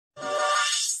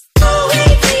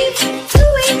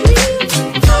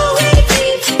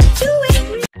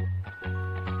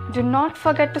not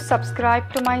forget to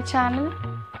subscribe to my channel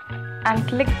and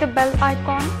click the bell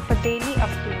icon for daily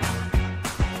updates.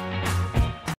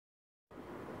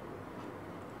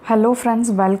 Hello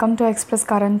friends, welcome to Express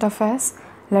Current Affairs.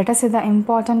 Let us see the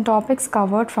important topics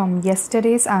covered from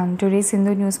yesterday's and today's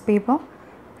Hindu newspaper,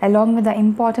 along with the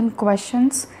important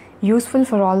questions useful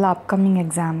for all the upcoming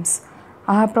exams.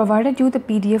 I have provided you the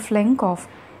PDF link of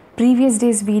previous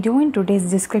day's video in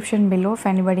today's description below if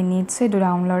anybody needs it to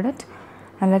download it.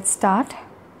 And let's start.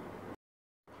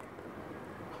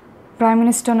 Prime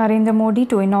Minister Narendra Modi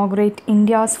to inaugurate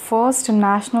India's first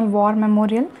National War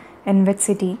Memorial in which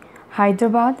city?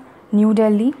 Hyderabad, New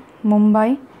Delhi,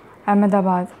 Mumbai,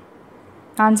 Ahmedabad.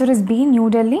 Answer is B, New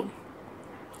Delhi.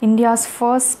 India's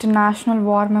first National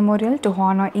War Memorial to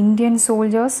honor Indian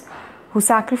soldiers who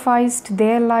sacrificed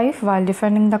their life while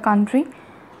defending the country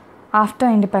after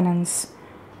independence.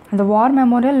 The War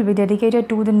Memorial will be dedicated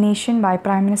to the nation by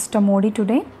Prime Minister Modi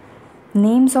today.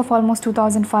 Names of almost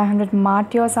 2,500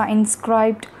 martyrs are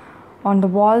inscribed on the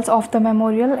walls of the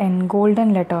memorial in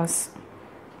golden letters.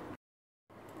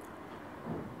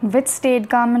 Which state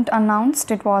government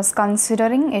announced it was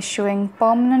considering issuing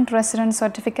permanent resident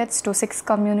certificates to 6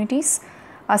 communities: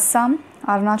 Assam,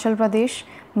 Arunachal Pradesh,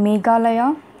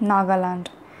 Meghalaya, Nagaland?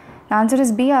 The answer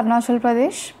is B, Arunachal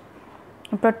Pradesh.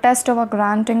 A protest over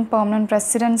granting permanent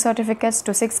resident certificates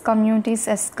to 6 communities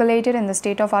escalated in the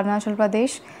state of Arunachal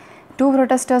Pradesh. 2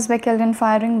 protesters were killed in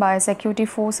firing by security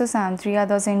forces and 3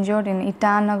 others injured in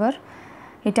Itanagar.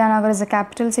 Itanagar is the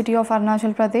capital city of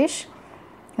Arunachal Pradesh.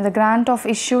 The grant of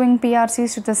issuing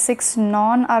PRCs to the 6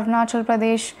 non-Arunachal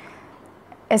Pradesh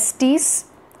STs,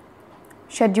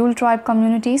 scheduled tribe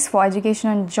communities, for education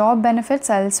and job benefits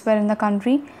elsewhere in the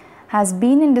country has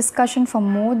been in discussion for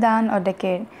more than a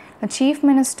decade. The Chief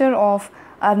Minister of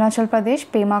Arunachal Pradesh,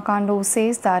 Pema Khandu,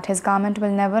 says that his government will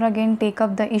never again take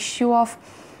up the issue of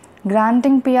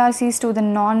granting PRCs to the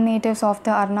non-natives of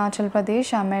the Arunachal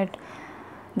Pradesh amid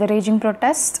the raging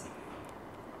protests.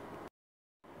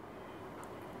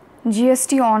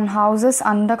 GST on houses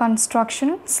under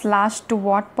construction slashed to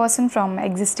what percent from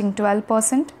existing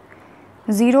 12%,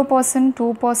 0%,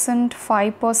 2%,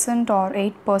 5% or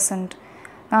 8%?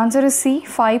 The answer is C,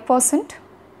 5%.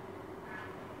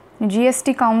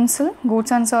 GST Council,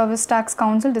 Goods and Service Tax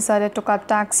Council, decided to cut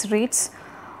tax rates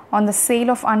on the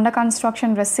sale of under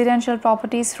construction residential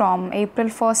properties from April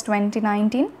 1st,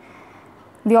 2019.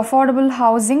 The affordable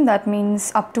housing, that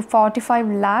means up to 45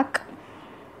 lakh,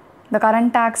 the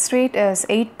current tax rate is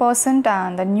 8%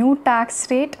 and the new tax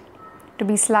rate to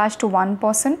be slashed to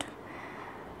 1%.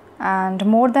 And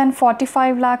more than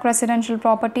 45 lakh residential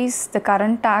properties, the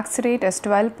current tax rate is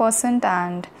 12%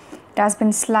 and it has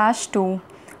been slashed to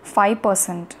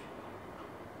 5%.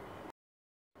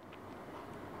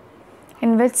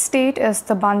 In which state is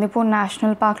the Bandipur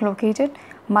National Park located?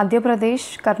 Madhya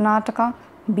Pradesh, Karnataka,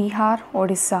 Bihar,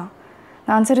 Odisha.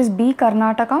 The answer is B,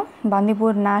 Karnataka.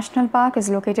 Bandipur National Park is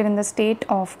located in the state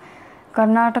of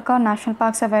Karnataka. National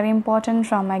parks are very important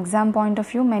from exam point of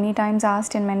view, many times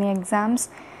asked in many exams.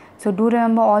 So do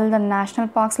remember all the national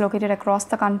parks located across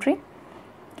the country.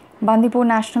 Bandipur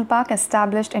National Park,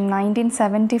 established in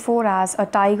 1974 as a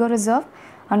tiger reserve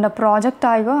under Project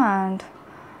Tiger, and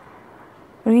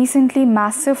recently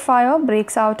massive fire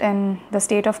breaks out in the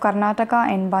state of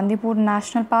Karnataka in Bandipur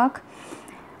National Park.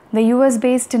 The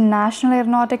US-based National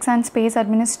Aeronautics and Space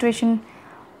Administration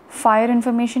Fire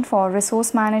Information for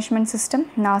Resource Management System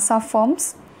 (NASA)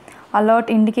 firm's alert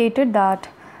indicated that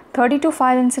 32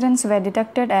 fire incidents were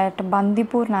detected at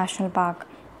Bandipur National Park.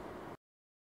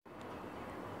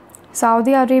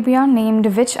 Saudi Arabia named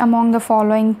which among the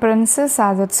following princes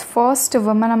as its first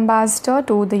woman ambassador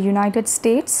to the United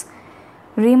States?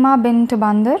 Rima bint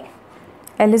Bandar,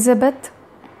 Elizabeth,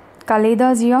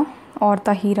 Khaleda Zia or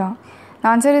Tahira? The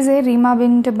answer is A, Rima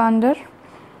bint Bandar.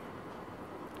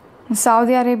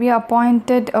 Saudi Arabia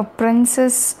appointed a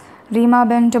Princess Rima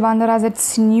bint Bandar as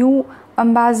its new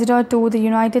ambassador to the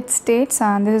United States,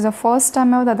 and this is the first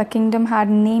time ever that the kingdom had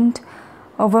named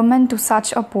a woman to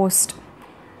such a post.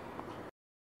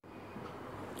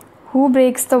 Who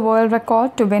breaks the world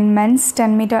record to win men's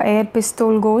 10-meter air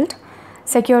pistol gold,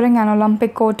 securing an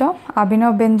Olympic quota?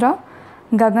 Abhinav Bindra,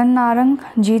 Gagan Narang,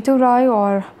 Jeetu Rai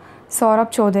or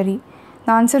Saurabh Chaudhary?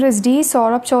 The answer is D,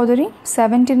 Saurabh Chaudhary.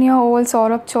 17-year-old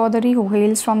Saurabh Chaudhary, who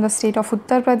hails from the state of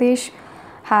Uttar Pradesh,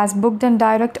 has booked a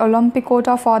direct Olympic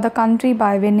quota for the country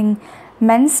by winning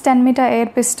men's 10-meter air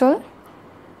pistol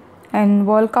in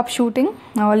World Cup shooting.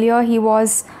 Earlier, he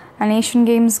was an Asian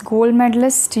Games gold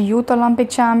medalist, Youth Olympic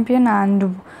champion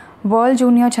and World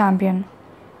Junior champion.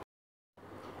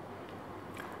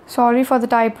 Sorry for the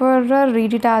typo error,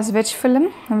 read it as which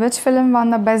film. Which film won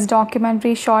the Best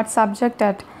Documentary Short Subject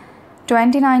at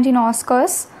 2019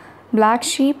 Oscars? Black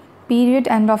Sheep, Period,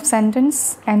 End of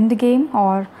Sentence, Endgame,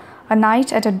 or A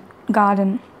Night at a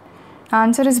Garden?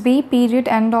 Answer is B. Period,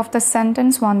 End of the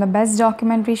Sentence won the Best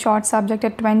Documentary Short Subject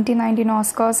at 2019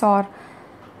 Oscars or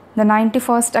the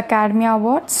 91st Academy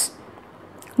Awards.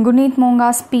 Guneet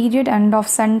Monga's Period, End of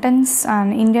Sentence,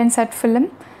 an Indian set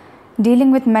film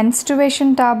dealing with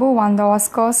menstruation taboo, won the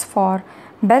Oscars for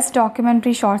Best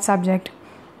Documentary Short Subject.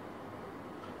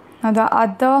 Now the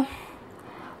other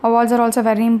awards are also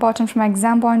very important from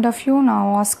exam point of view.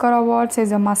 Now Oscar Awards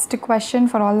is a must question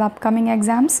for all the upcoming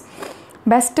exams.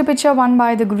 Best Picture won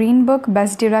by The Green Book,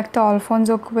 Best Director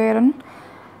Alfonso Cuarón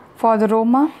for the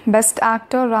Roma, Best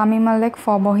Actor Rami Malek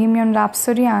for Bohemian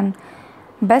Rhapsody, and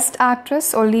Best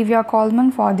Actress Olivia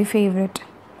Colman for The Favourite.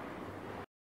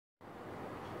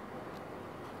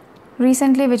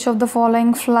 Recently, which of the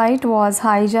following flight was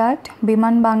hijacked?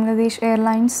 Biman Bangladesh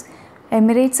Airlines,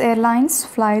 Emirates Airlines,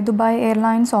 Fly Dubai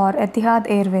Airlines, or Etihad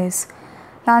Airways?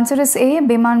 The answer is A.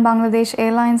 Biman Bangladesh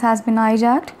Airlines has been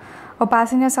hijacked. A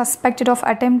passenger suspected of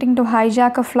attempting to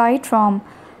hijack a flight from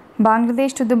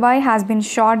Bangladesh to Dubai has been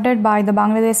shot dead by the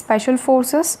Bangladesh Special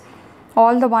Forces.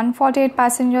 All the 148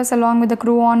 passengers along with the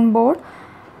crew on board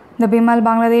the Biman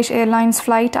Bangladesh Airlines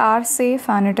flight are safe,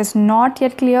 and it is not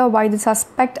yet clear why the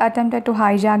suspect attempted to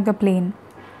hijack the plane.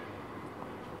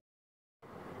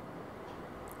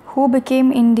 Who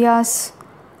became India's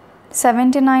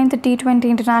 79th T20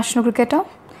 international cricketer?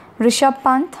 Rishabh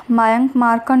Pant, Mayank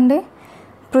Markande,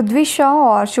 Prithvi Shaw,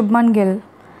 or Shubman Gill?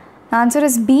 Answer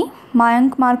is B.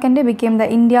 Mayank Markande became the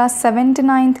India's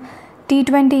 79th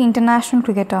T20 international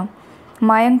cricketer.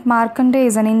 Mayank Markande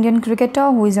is an Indian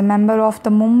cricketer who is a member of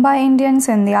the Mumbai Indians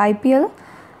in the IPL,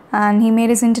 and he made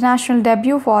his international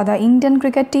debut for the Indian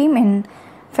cricket team in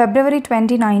February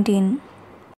 2019.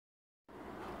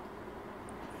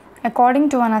 According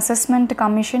to an assessment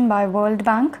commissioned by World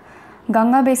Bank,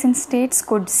 Ganga Basin states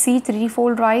could see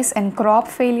threefold rise in crop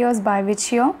failures by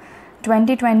which year?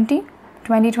 2020,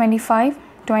 2025,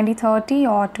 2030,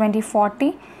 or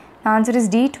 2040? Answer is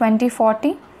D.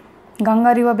 2040.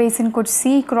 Ganga River Basin could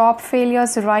see crop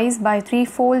failures rise by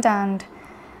threefold and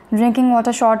drinking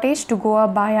water shortage to go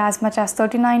up by as much as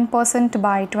 39%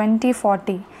 by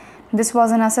 2040. This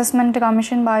was an assessment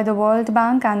commissioned by the World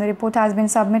Bank, and the report has been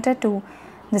submitted to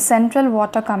the Central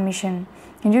Water Commission.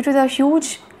 Due to the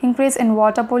huge increase in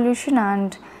water pollution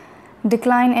and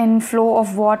decline in flow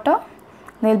of water,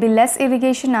 there will be less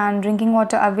irrigation and drinking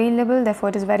water available. Therefore,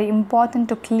 it is very important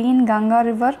to clean Ganga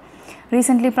River.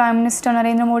 Recently, Prime Minister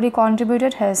Narendra Modi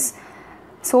contributed his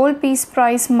sole Peace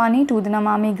Prize money to the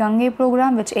Namami Gange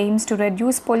program, which aims to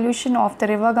reduce pollution of the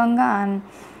river Ganga and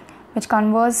which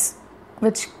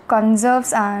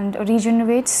conserves and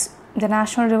regenerates the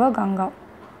national river Ganga.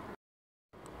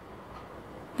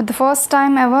 For the first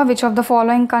time ever, which of the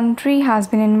following country has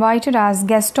been invited as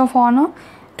guest of honor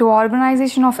to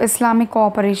Organization of Islamic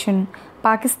Cooperation?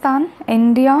 Pakistan,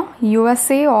 India,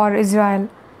 USA, or Israel?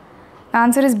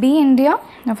 Answer is B. India.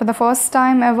 Now, for the first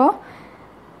time ever,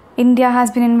 India has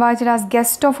been invited as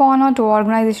guest of honor to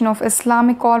Organization of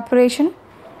Islamic Cooperation.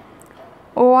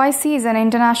 OIC is an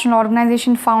international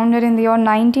organization founded in the year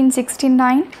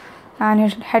 1969, and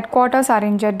its headquarters are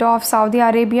in Jeddah of Saudi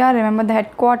Arabia. Remember the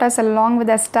headquarters along with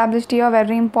the established year,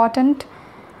 very important.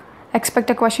 Expect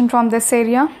a question from this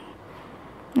area.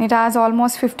 It has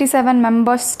almost 57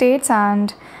 member states,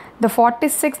 and the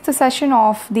 46th session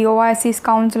of the OIC's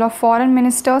Council of Foreign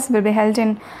Ministers will be held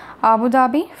in Abu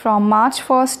Dhabi from March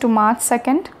 1st to March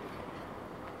 2nd.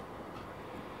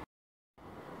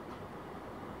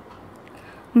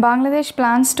 Bangladesh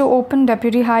plans to open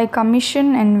Deputy High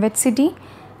Commission in which city?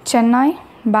 Chennai,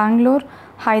 Bangalore,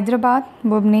 Hyderabad,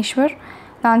 Bhubaneswar?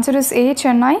 The answer is A.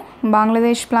 Chennai.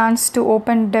 Bangladesh plans to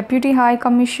open Deputy High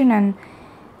Commission in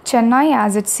Chennai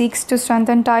as it seeks to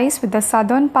strengthen ties with the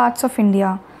southern parts of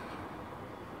India.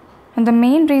 And the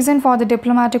main reason for the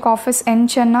diplomatic office in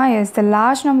Chennai is the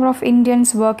large number of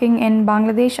Indians working in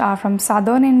Bangladesh are from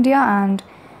southern India, and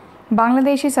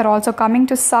Bangladeshis are also coming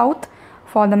to south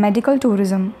for the medical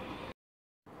tourism.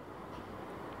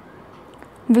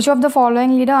 Which of the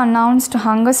following leader announced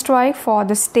hunger strike for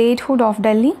the statehood of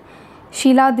Delhi?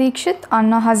 Sheila Dikshit,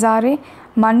 Anna Hazare,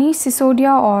 Manish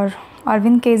Sisodia, or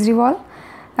Arvind Kejriwal?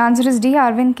 The answer is D.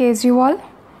 Arvind Kejriwal.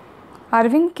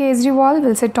 Arvind Kejriwal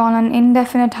will sit on an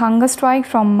indefinite hunger strike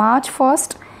from March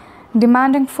 1st,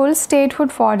 demanding full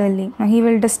statehood for Delhi. Now, he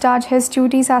will discharge his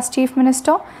duties as Chief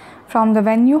Minister from the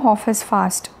venue of his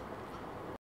fast.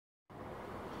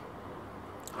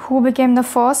 Who became the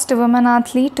first women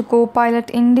athlete to co-pilot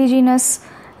indigenous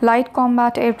Light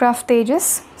Combat Aircraft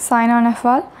Tejas, Saina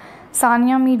Nehwal,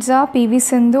 Sania Mirza, PV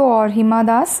Sindhu or Hima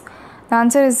Das? The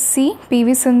answer is C,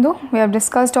 PV Sindhu. We have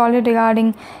discussed already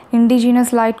regarding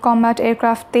indigenous light combat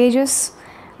aircraft Tejas.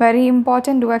 Very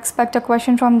important, do expect a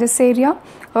question from this area.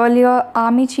 Earlier,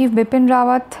 Army Chief Bipin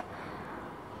Rawat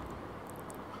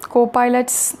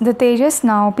co-pilots the Tejas.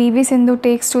 Now, PV Sindhu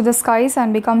takes to the skies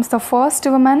and becomes the first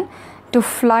woman to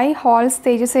fly Hall's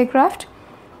Tejas aircraft.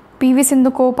 PV Sindhu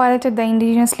co-piloted the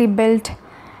indigenously built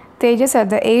Tejas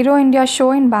at the Aero India show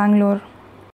in Bangalore.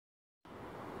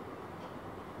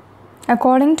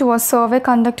 According to a survey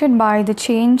conducted by the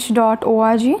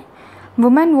change.org,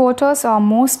 women voters are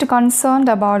most concerned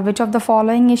about which of the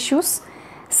following issues?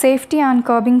 Safety and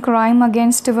curbing crime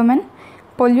against women,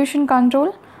 pollution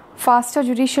control, faster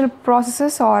judicial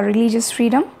processes or religious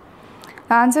freedom?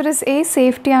 The answer is A,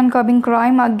 safety and curbing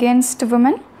crime against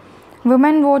women.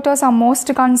 Women voters are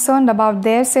most concerned about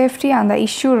their safety, and the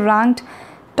issue ranked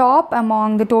top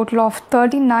among the total of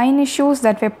 39 issues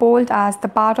that were polled as the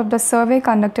part of the survey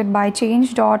conducted by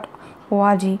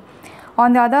change.org.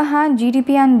 On the other hand,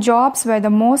 GDP and jobs were the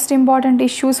most important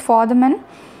issues for the men,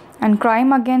 and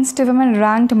crime against women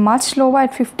ranked much lower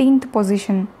at 15th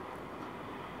position.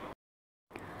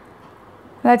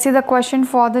 Let's see the question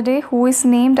for the day. Who is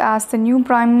named as the new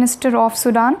Prime Minister of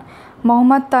Sudan?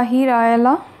 Mohammad Tahir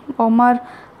Ayala, Omar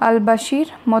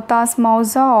al-Bashir, Motaz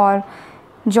Mauza or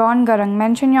John Garang?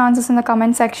 Mention your answers in the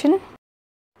comment section.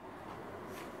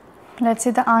 Let's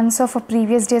see the answer for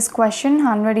previous day's question.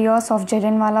 100 years of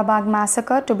Jallianwala Bagh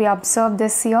massacre to be observed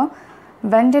this year.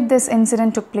 When did this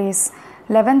incident took place?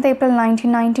 11th April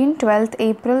 1919, 12th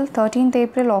April, 13th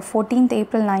April or 14th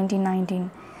April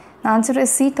 1919? The answer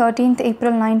is C, 13th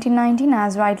April 1919,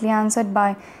 as rightly answered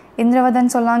by Indravardhan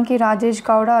Solanki, Rajesh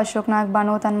Gowda, Ashok Nag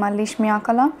Banot and Mallish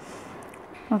Miyakala.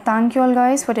 Now, thank you all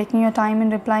guys for taking your time in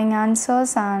replying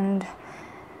answers. And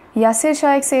Yasir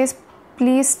Shaikh says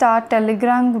please start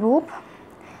Telegram group.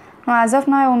 Now as of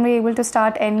now I won't be able to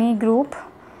start any group.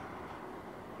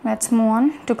 Let's move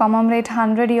on. To commemorate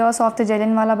 100 years of the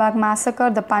Jallianwala Bagh massacre,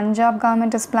 the Punjab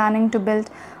government is planning to build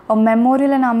a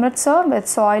memorial in Amritsar with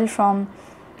soil from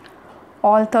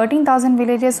all 13,000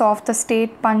 villages of the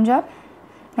state Punjab.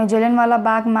 The Jallianwala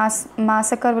Bagh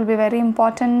massacre will be very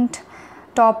important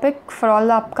topic for all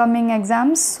the upcoming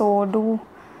exams. So do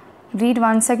read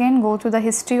once again, go through the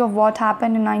history of what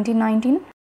happened in 1919.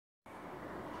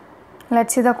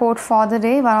 Let's see the quote for the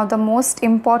day. One of the most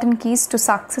important keys to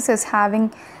success is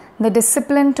having the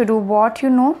discipline to do what you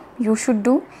know you should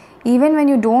do, even when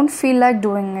you don't feel like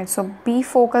doing it. So be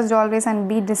focused always and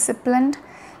be disciplined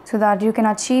so that you can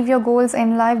achieve your goals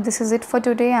in life. This is it for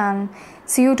today and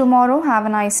see you tomorrow. Have a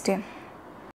nice day.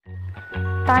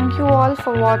 Thank you all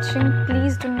for watching.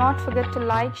 Please do not forget to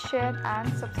like, share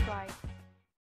and subscribe.